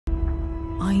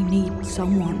I need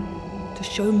someone to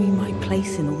show me my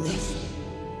place in all this.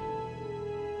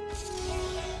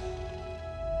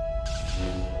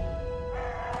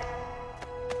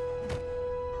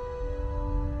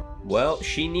 Well,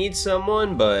 she needs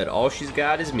someone, but all she's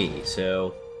got is me,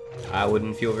 so I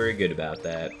wouldn't feel very good about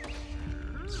that.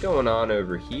 What's going on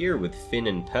over here with Finn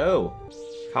and Poe?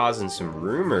 Causing some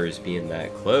rumors being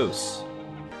that close.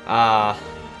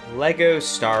 Lego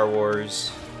Star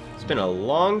Wars. It's been a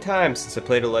long time since I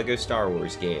played a Lego Star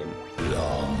Wars game.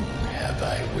 Long have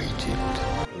I waited.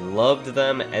 Loved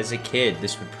them as a kid.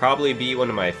 This would probably be one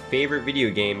of my favorite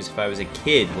video games if I was a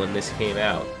kid when this came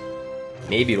out.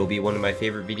 Maybe it'll be one of my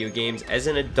favorite video games as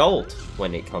an adult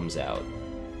when it comes out.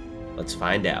 Let's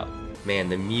find out. Man,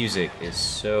 the music is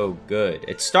so good.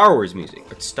 It's Star Wars music,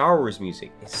 but Star Wars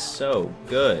music is so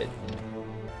good.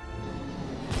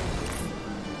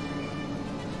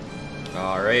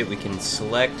 Alright, we can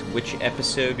select which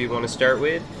episode we want to start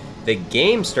with. The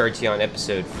game starts here on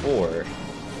episode 4.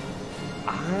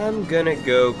 I'm gonna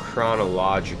go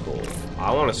chronological.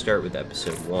 I want to start with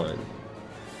episode 1.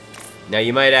 Now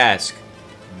you might ask,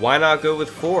 why not go with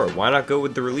 4? Why not go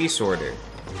with the release order?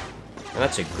 And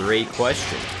that's a great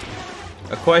question.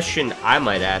 A question I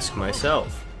might ask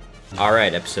myself.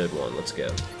 Alright, episode 1, let's go.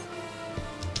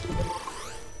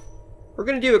 We're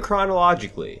gonna do it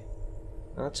chronologically.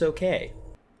 That's okay.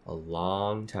 A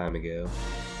long time ago.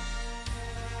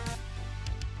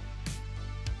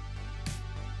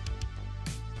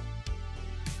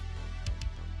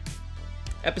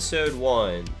 Episode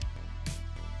 1.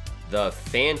 The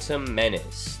Phantom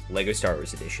Menace, LEGO Star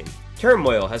Wars Edition.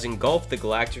 Turmoil has engulfed the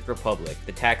Galactic Republic.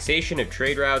 The taxation of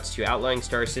trade routes to outlying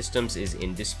star systems is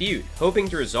in dispute. Hoping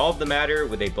to resolve the matter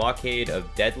with a blockade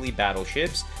of deadly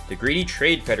battleships, the greedy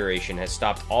Trade Federation has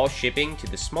stopped all shipping to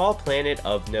the small planet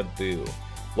of Naboo.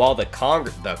 While the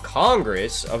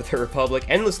Congress of the Republic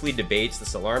endlessly debates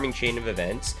this alarming chain of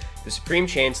events, the Supreme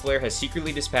Chancellor has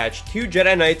secretly dispatched 2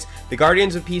 Jedi Knights, the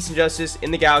Guardians of Peace and Justice,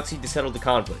 in the galaxy to settle the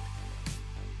conflict.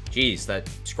 Jeez, that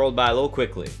scrolled by a little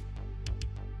quickly.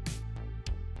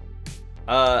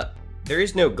 There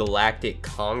is no Galactic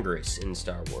Congress in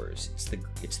Star Wars.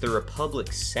 It's the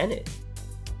Republic Senate.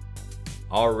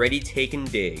 Already taking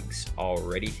digs.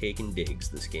 Already taking digs,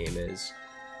 this game is.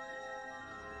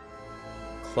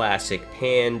 Classic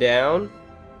pan down.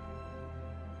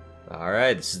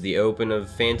 Alright, this is the open of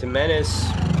Phantom Menace.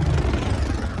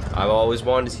 I've always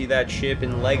wanted to see that ship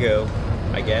in Lego,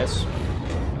 I guess.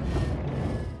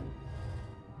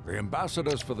 The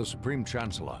ambassadors for the Supreme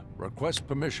Chancellor request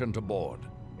permission to board.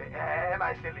 Am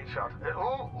I still in shot?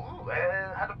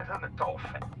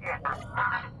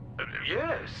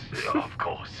 Yes, of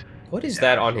course. What is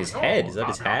that on his head? Is that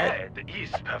his hat? It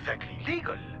is perfectly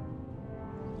legal.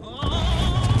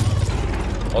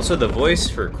 Also, the voice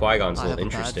for Qui-Gon's a I have little a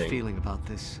bad interesting. feeling about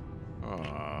this.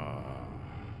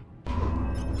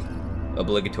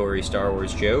 Obligatory Star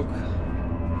Wars joke.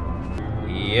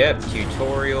 Yep,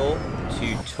 tutorial.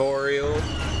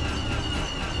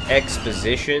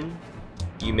 Exposition.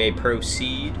 You may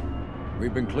proceed.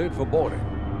 We've been cleared for boarding.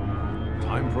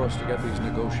 Time for us to get these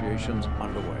negotiations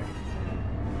underway.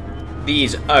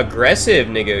 These aggressive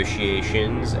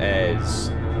negotiations, as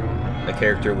a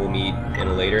character we'll meet in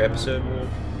a later episode,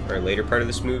 or a later part of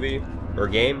this movie, or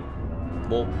game,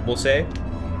 we'll say.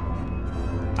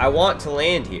 I want to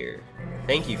land here.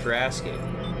 Thank you for asking.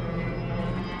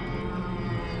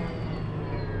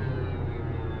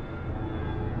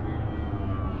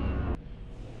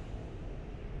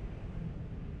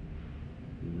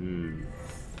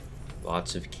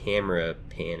 Lots of camera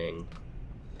panning.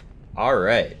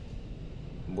 Alright.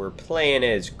 We're playing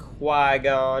as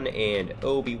Qui-Gon and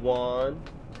Obi-Wan.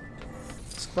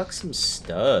 Let's collect some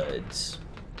studs.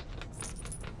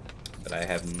 But I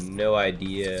have no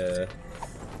idea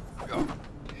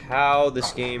how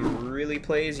this game really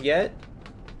plays yet.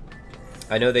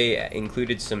 I know they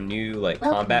included some new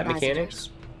combat mechanics.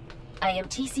 I am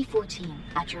TC-14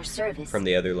 at your service. From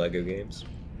the other LEGO games.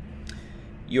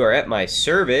 You are at my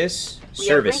service. We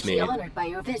Service are me. greatly honored by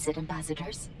your visit,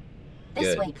 ambassadors. This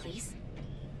Good. way, please.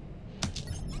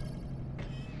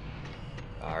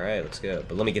 Alright, let's go.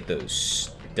 But let me get those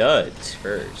studs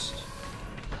first.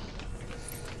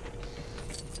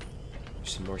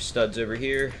 There's some more studs over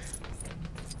here.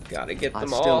 Gotta get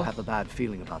them I all. still have a bad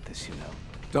feeling about this, you know.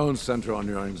 Don't center on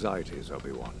your anxieties,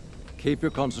 Obi-Wan. Keep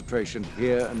your concentration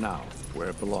here and now, where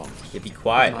it belongs. Yeah, be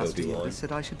quiet, Master Obi-Wan. Yoda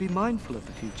said I should be mindful of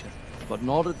the future. But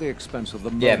not at the expense of the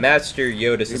moment. Yeah, Master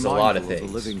Yoda Be says a lot of mindful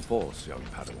things. the living force, young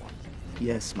Padawan.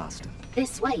 Yes, Master.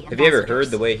 This way, Have you ever ambassadors.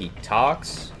 heard the way he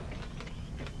talks?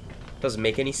 Doesn't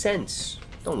make any sense.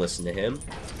 Don't listen to him.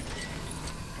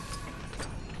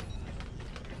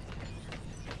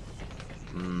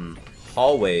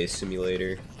 hallway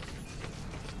simulator.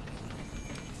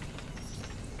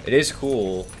 It is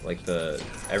cool, like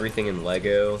everything in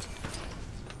Lego.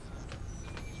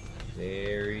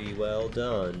 Very well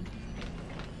done.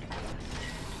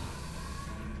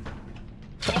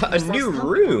 A new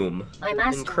room!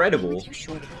 Incredible.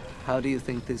 How do you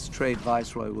think this trade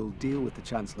viceroy will deal with the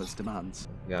Chancellor's demands?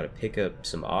 We gotta pick up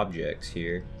some objects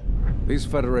here. These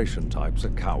Federation types are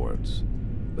cowards.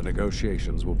 The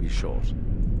negotiations will be short.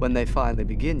 When they finally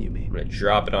begin, you mean? I'm gonna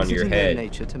drop it on Is your it in their head.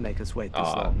 nature to make us wait this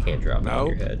Aw, long? can't drop it on No,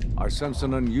 your head. I sense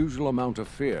an unusual amount of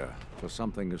fear for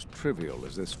something as trivial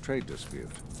as this trade dispute.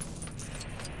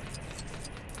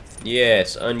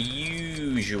 Yes,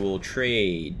 unusual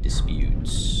trade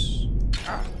disputes.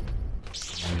 I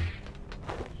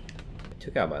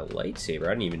took out my lightsaber. I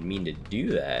didn't even mean to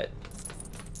do that.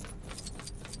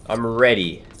 I'm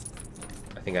ready.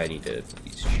 I think I need to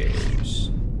these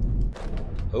chairs.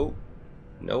 Oh,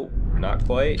 nope, not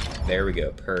quite. There we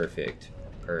go. Perfect.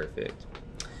 Perfect.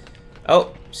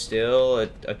 Oh, still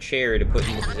a chair to put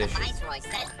into position.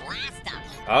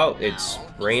 Oh, it's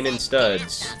raining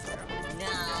studs.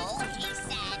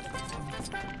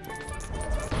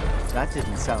 That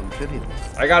didn't sound trivial.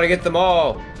 I gotta get them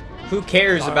all. Who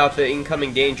cares about the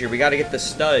incoming danger? We gotta get the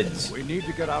studs. We need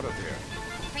to get out of here.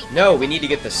 No, we need to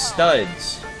get the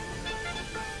studs.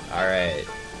 Alright.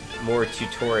 More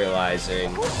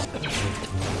tutorializing.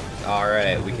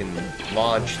 Alright, we can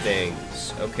launch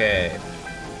things. Okay.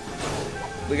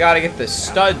 We gotta get the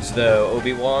studs, though,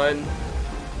 Obi-Wan.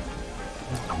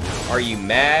 Are you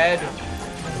mad?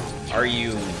 Are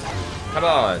you... Come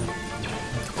on.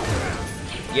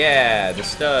 Yeah, the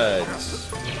studs.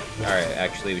 Alright,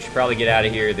 actually, we should probably get out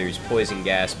of here. There's poison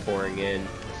gas pouring in.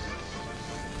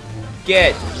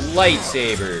 Get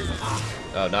lightsaber.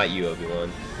 Oh, not you,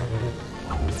 Obi-Wan.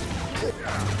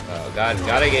 Oh,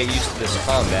 gotta get used to this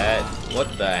combat.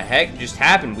 What the heck just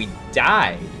happened? We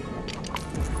died.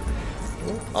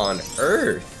 On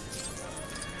Earth.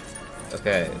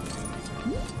 Okay.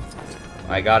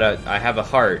 I have a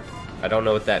heart. I don't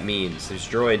know what that means. There's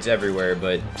droids everywhere,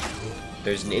 but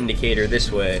there's an indicator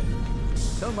this way.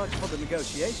 So much for the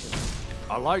negotiations.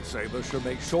 A lightsaber should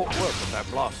make short work of that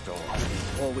blast door.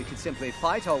 Or we could simply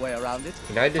fight our way around it.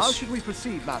 Can I just... How should we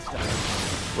proceed, Master?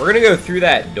 We're gonna go through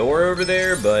that door over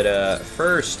there, but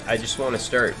first, I just want to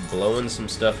start blowing some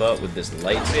stuff up with this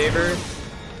lightsaber.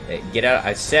 Hey, get out.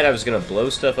 I said I was gonna blow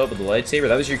stuff up with the lightsaber.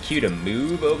 That was your cue to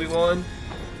move, Obi-Wan.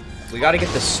 We gotta get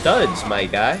the studs, my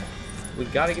guy. We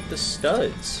gotta get the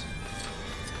studs.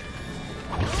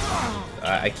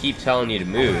 I keep telling you to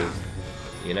move,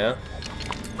 you know?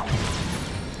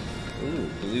 Ooh,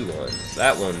 blue one.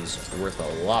 That one's worth a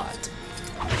lot.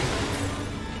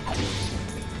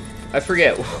 I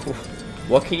forget,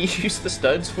 what can you use the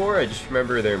studs for? I just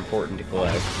remember they're important to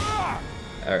collect.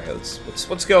 Alright,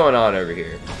 what's going on over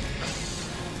here?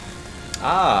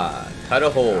 Ah, cut a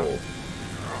hole.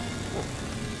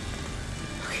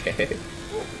 Okay.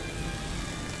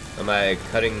 Am I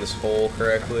cutting this hole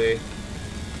correctly?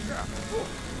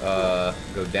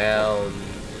 Go down,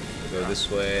 go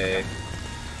this way,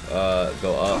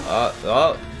 go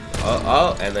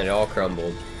up, and then it all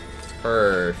crumbled.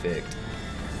 Perfect.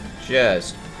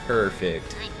 Just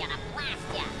perfect.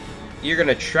 You're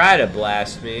gonna try to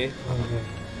blast me,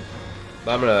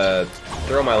 but I'm gonna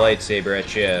throw my lightsaber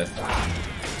at you.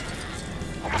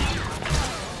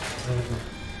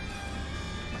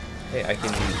 Hey, I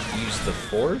can use the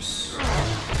force?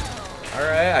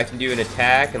 Alright, I can do an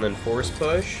attack and then force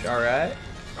push. Alright.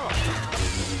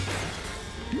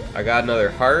 I got another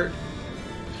heart.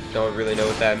 Don't really know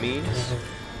what that means.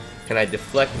 Can I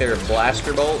deflect their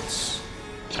blaster bolts?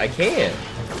 I can.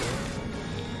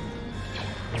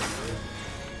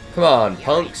 Come on,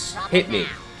 punks. Hit me.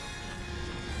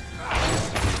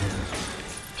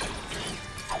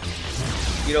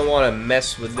 You don't want to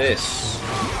mess with this.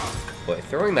 Boy,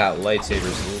 throwing that lightsaber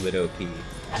is a little bit OP.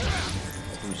 I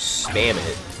can just spam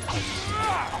it.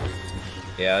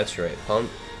 Yeah, that's right, punk.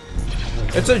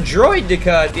 It's a droid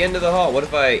Deka at the end of the hall. What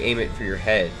if I aim it for your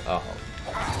head? Oh.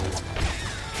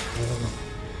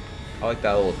 I like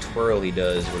that little twirl he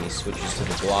does when he switches to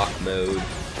the block mode.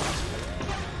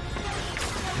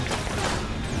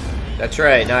 That's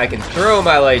right, now I can throw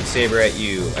my lightsaber at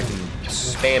you. I can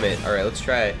spam it. Alright, let's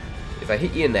try it. If I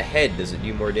hit you in the head, does it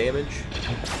do more damage?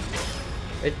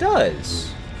 It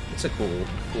does. It's a cool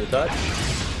touch.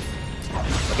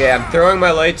 Okay, I'm throwing my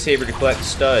lightsaber to collect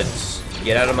studs.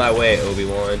 Get out of my way,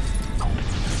 Obi-Wan.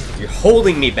 You're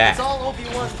holding me back. It's all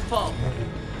Obi-Wan's fault.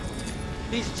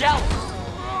 He's jealous.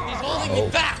 He's holding me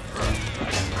back.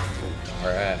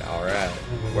 Alright.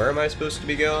 Where am I supposed to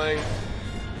be going?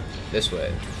 This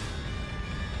way.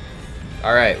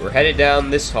 Alright, we're headed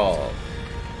down this hall.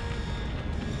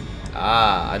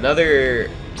 Ah, another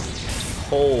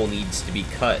hole needs to be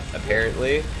cut,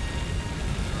 apparently.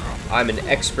 I'm an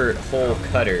expert hole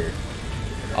cutter.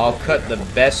 I'll cut the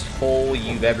best hole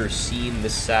you've ever seen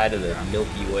this side of the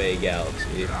Milky Way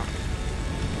galaxy.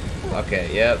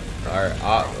 Okay, yep. Alright,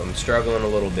 I'm struggling a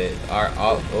little bit. Alright,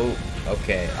 oh,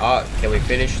 okay. Can we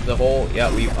finish the hole? Yeah,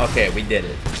 okay, we did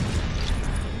it.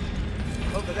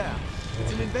 Over there.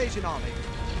 It's an invasion army.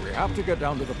 We have to get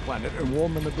down to the planet and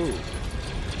warn the Naboo.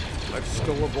 Let's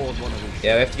go aboard one of these.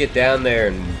 Yeah, we have to get down there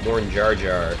and warn Jar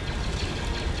Jar.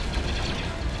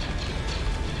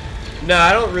 No,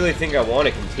 I don't really think I want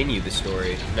to continue the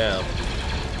story. No.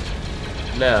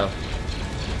 No.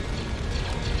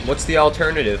 What's the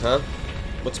alternative, huh?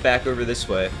 What's back over this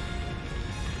way?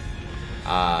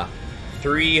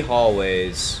 3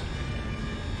 hallways.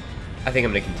 I think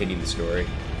I'm gonna continue the story.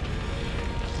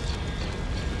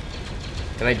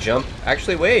 Can I jump?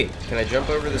 Actually, wait. Can I jump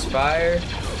over this fire?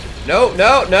 No,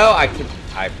 no, no.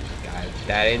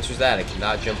 That answers that. I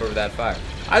cannot jump over that fire.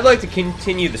 I'd like to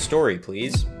continue the story,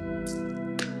 please.